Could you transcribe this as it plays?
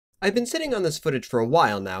I've been sitting on this footage for a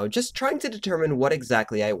while now, just trying to determine what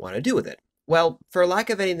exactly I want to do with it. Well, for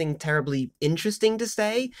lack of anything terribly interesting to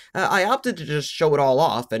say, I opted to just show it all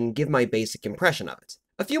off and give my basic impression of it.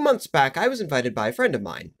 A few months back, I was invited by a friend of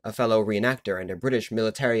mine, a fellow reenactor and a British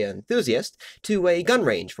military enthusiast, to a gun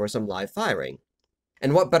range for some live firing.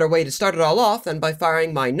 And what better way to start it all off than by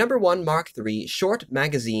firing my #1 Mark III short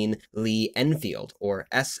magazine Lee Enfield, or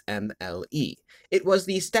SMLE. It was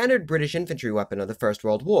the standard British infantry weapon of the First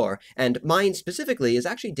World War, and mine specifically is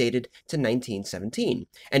actually dated to 1917.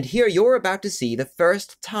 And here you're about to see the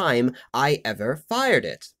first time I ever fired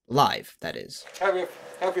it. Live, that is. Have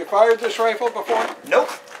you fired this rifle before? Nope.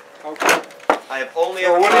 Okay. I have only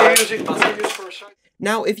So ever what fired... are you use for a sight?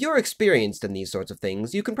 Now, if you're experienced in these sorts of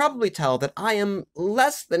things, you can probably tell that I am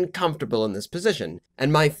less than comfortable in this position,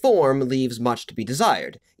 and my form leaves much to be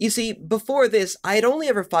desired. You see, before this, I had only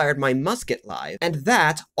ever fired my musket live, and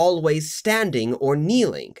that always standing or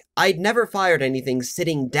kneeling. I'd never fired anything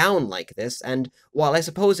sitting down like this, and while I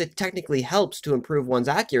suppose it technically helps to improve one's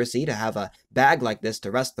accuracy to have a bag like this to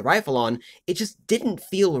rest the rifle on, it just didn't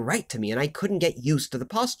feel right to me, and I couldn't get used to the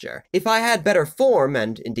posture. If I had better form,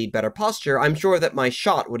 and indeed better posture, I'm sure that my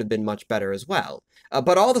shot would have been much better as well.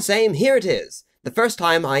 But all the same, here it is. The first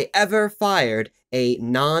time I ever fired a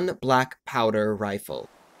non-black powder rifle.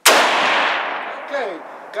 Okay,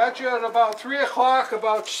 got you at about 3 o'clock,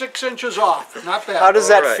 about 6 inches off. Not bad. How does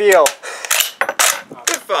that feel?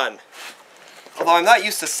 Good fun. Although I'm not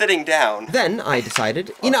used to sitting down. Then I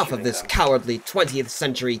decided, enough of this cowardly 20th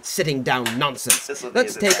century sitting down nonsense.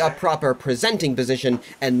 Let's take a proper presenting position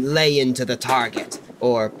and lay into the target.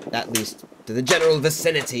 Or, at least, to the general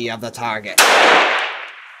vicinity of the target. Next to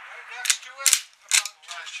it, about 2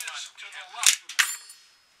 inches to the left of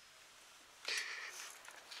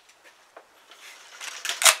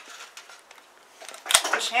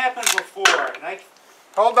it. This happened before, and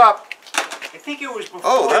Hold up. I think it was before.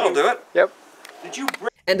 Oh, that'll do it. Yep. Did you break?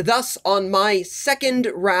 And thus, on my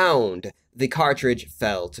second round, the cartridge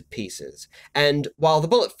fell to pieces. And while the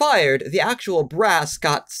bullet fired, the actual brass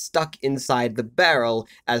got stuck inside the barrel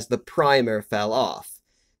as the primer fell off.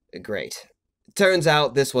 Great. Turns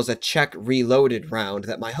out this was a Czech reloaded round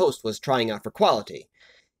that my host was trying out for quality.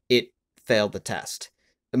 It failed the test.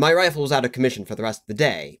 My rifle was out of commission for the rest of the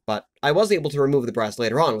day, but I was able to remove the brass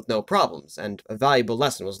later on with no problems, and a valuable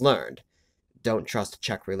lesson was learned. Don't trust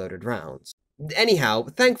Czech reloaded rounds. Anyhow,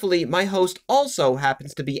 thankfully, my host also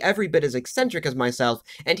happens to be every bit as eccentric as myself,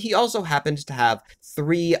 and he also happens to have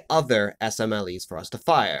 3 other SMLEs for us to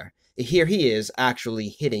fire. Here he is, actually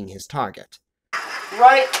hitting his target.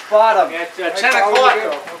 Right bottom. At 10 o'clock.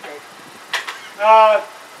 Okay.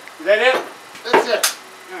 Is that it? That's it.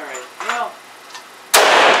 All right. Well,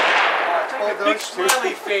 Take a big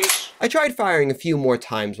smiley face. I tried firing a few more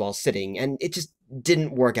times while sitting, and it just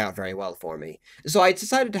didn't work out very well for me. So I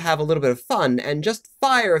decided to have a little bit of fun and just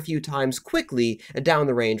fire a few times quickly down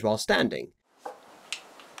the range while standing.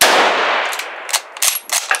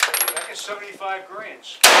 that is 75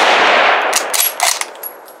 grains.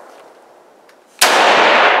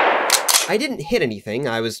 I didn't hit anything,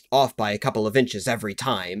 I was off by a couple of inches every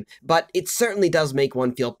time, but it certainly does make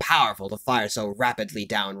one feel powerful to fire so rapidly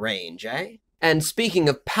downrange, eh? And speaking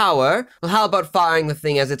of power, well, how about firing the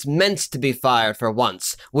thing as it's meant to be fired for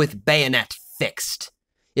once, with bayonet fixed?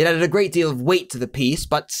 It added a great deal of weight to the piece,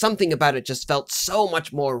 but something about it just felt so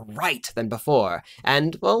much more right than before.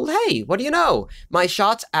 And, well, hey, what do you know? My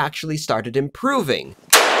shots actually started improving.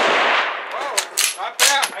 Whoa, not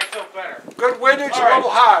bad. I feel better. Good windage, All a right.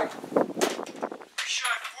 little high. We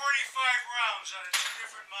shot 45 rounds out of 2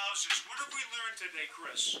 different Mauses. What have we learned today,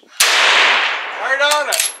 Chris? Right on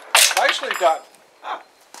it. Nicely done.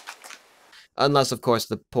 Unless, of course,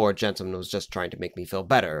 the poor gentleman was just trying to make me feel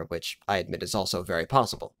better, which I admit is also very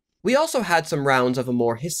possible. We also had some rounds of a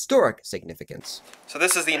more historic significance. So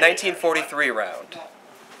this is the 1943 round.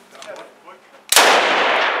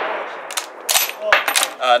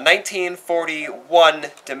 1941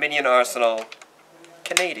 Dominion Arsenal,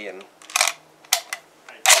 Canadian.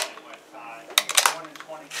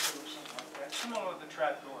 Similar to the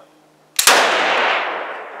trap door.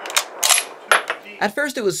 At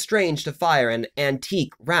first it was strange to fire an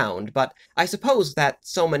antique round, but I suppose that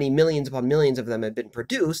so many millions upon millions of them had been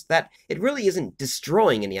produced that it really isn't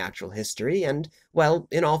destroying any actual history, and, well,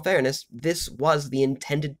 in all fairness, this was the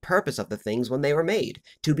intended purpose of the things when they were made,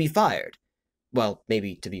 to be fired. Well,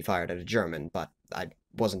 maybe to be fired at a German, but I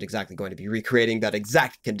wasn't exactly going to be recreating that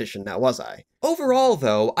exact condition now, was I? Overall,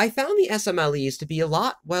 though, I found the SMLEs to be a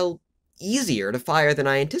lot, well, easier to fire than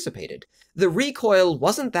I anticipated. The recoil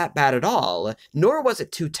wasn't that bad at all, nor was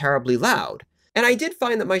it too terribly loud. And I did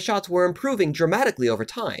find that my shots were improving dramatically over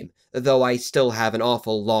time, though I still have an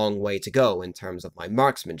awful long way to go in terms of my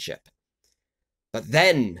marksmanship. But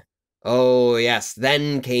then, oh yes,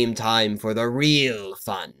 then came time for the real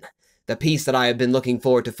fun. The piece that I have been looking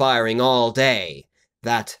forward to firing all day.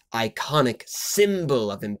 That iconic symbol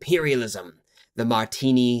of imperialism, the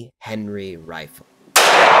Martini Henry rifle.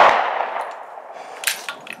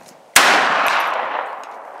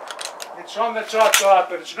 It's on the top,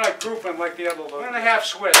 but it's not grouping like the other load. 1.5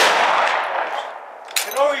 Swiss.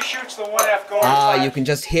 It always shoots the 1/2 going. Ah, you can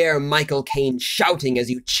just hear Michael Caine shouting as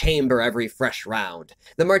you chamber every fresh round.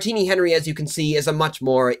 The Martini Henry, as you can see, is a much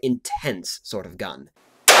more intense sort of gun.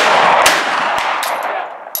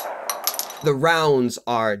 The rounds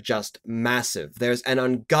are just massive. There's an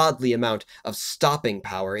ungodly amount of stopping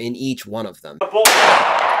power in each one of them. The bullet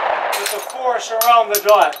with the force around the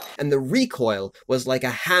dot. And the recoil was like a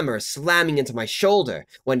hammer slamming into my shoulder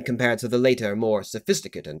when compared to the later, more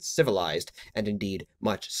sophisticated and civilized, and indeed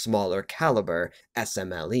much smaller caliber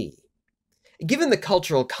SMLE. Given the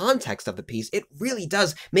cultural context of the piece, it really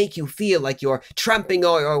does make you feel like you're tramping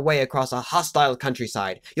your way across a hostile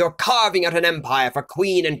countryside. You're carving out an empire for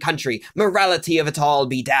queen and country, morality of it all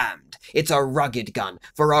be damned. It's a rugged gun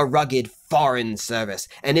for a rugged foreign service,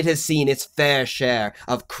 and it has seen its fair share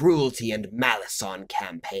of cruelty and malice on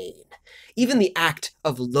campaign. Even the act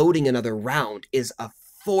of loading another round is a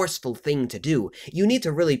forceful thing to do. You need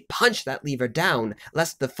to really punch that lever down,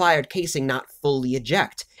 lest the fired casing not fully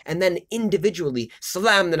eject, and then individually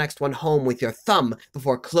slam the next one home with your thumb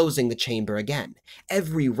before closing the chamber again.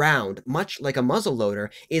 Every round, much like a muzzleloader,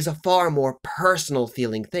 is a far more personal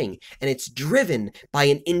feeling thing, and it's driven by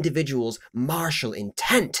an individual's martial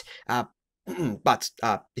intent. But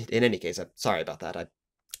in any case, I'm sorry about that. I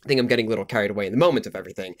think I'm getting a little carried away in the moment of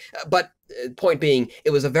everything. But point being, it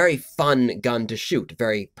was a very fun gun to shoot,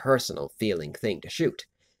 very personal feeling thing to shoot.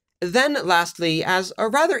 Then, lastly, as a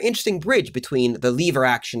rather interesting bridge between the lever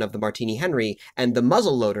action of the Martini Henry and the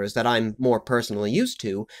muzzle loaders that I'm more personally used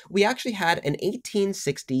to, we actually had an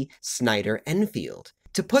 1860 Snider Enfield.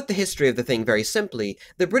 To put the history of the thing very simply,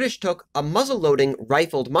 the British took a muzzle-loading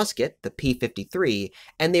rifled musket, the P-53,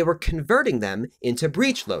 and they were converting them into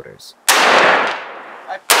breech loaders.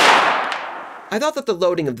 I thought that the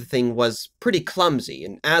loading of the thing was pretty clumsy,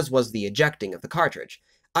 and as was the ejecting of the cartridge.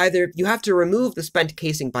 Either you have to remove the spent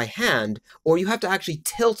casing by hand, or you have to actually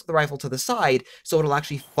tilt the rifle to the side so it'll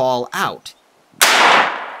actually fall out.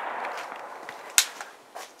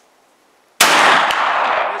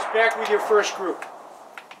 It's back with your first group.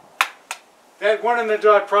 That one in the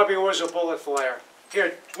dot probably was a bullet flare.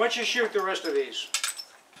 Here, once you shoot the rest of these.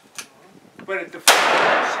 But it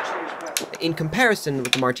in comparison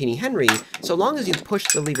with the Martini Henry, so long as you push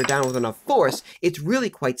the lever down with enough force, it's really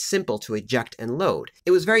quite simple to eject and load.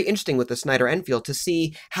 It was very interesting with the Snider Enfield to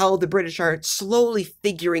see how the British are slowly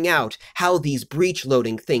figuring out how these breech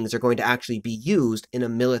loading things are going to actually be used in a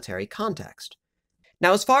military context.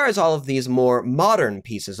 Now, as far as all of these more modern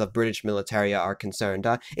pieces of British militaria are concerned,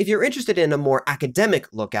 if you're interested in a more academic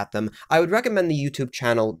look at them, I would recommend the YouTube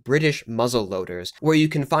channel British Muzzleloaders, where you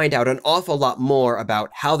can find out an awful lot more about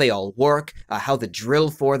how they all work, how the drill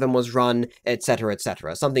for them was run, etc.,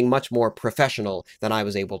 etc. Something much more professional than I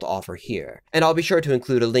was able to offer here. And I'll be sure to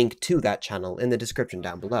include a link to that channel in the description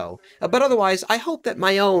down below. But otherwise, I hope that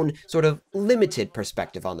my own sort of limited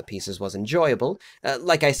perspective on the pieces was enjoyable.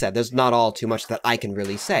 Like I said, there's not all too much that I can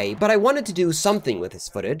really say, but I wanted to do something with this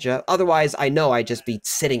footage, otherwise I know I'd just be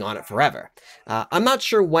sitting on it forever. I'm not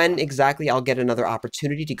sure when exactly I'll get another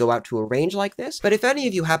opportunity to go out to a range like this, but if any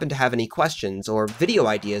of you happen to have any questions or video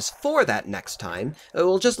ideas for that next time,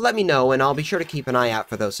 well, just let me know and I'll be sure to keep an eye out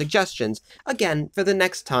for those suggestions, again, for the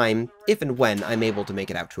next time, if and when I'm able to make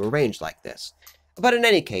it out to a range like this. But in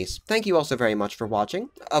any case, thank you also very much for watching.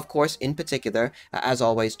 Of course, in particular, as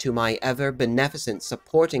always, to my ever-beneficent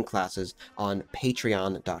supporting classes on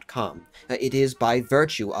Patreon.com. It is by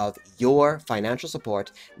virtue of your financial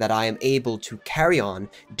support that I am able to carry on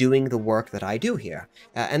doing the work that I do here.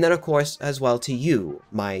 And then, of course, as well to you,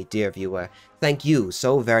 my dear viewer. Thank you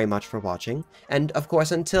so very much for watching. And, of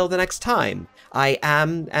course, until the next time, I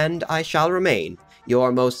am, and I shall remain,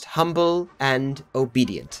 your most humble and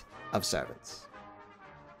obedient of servants.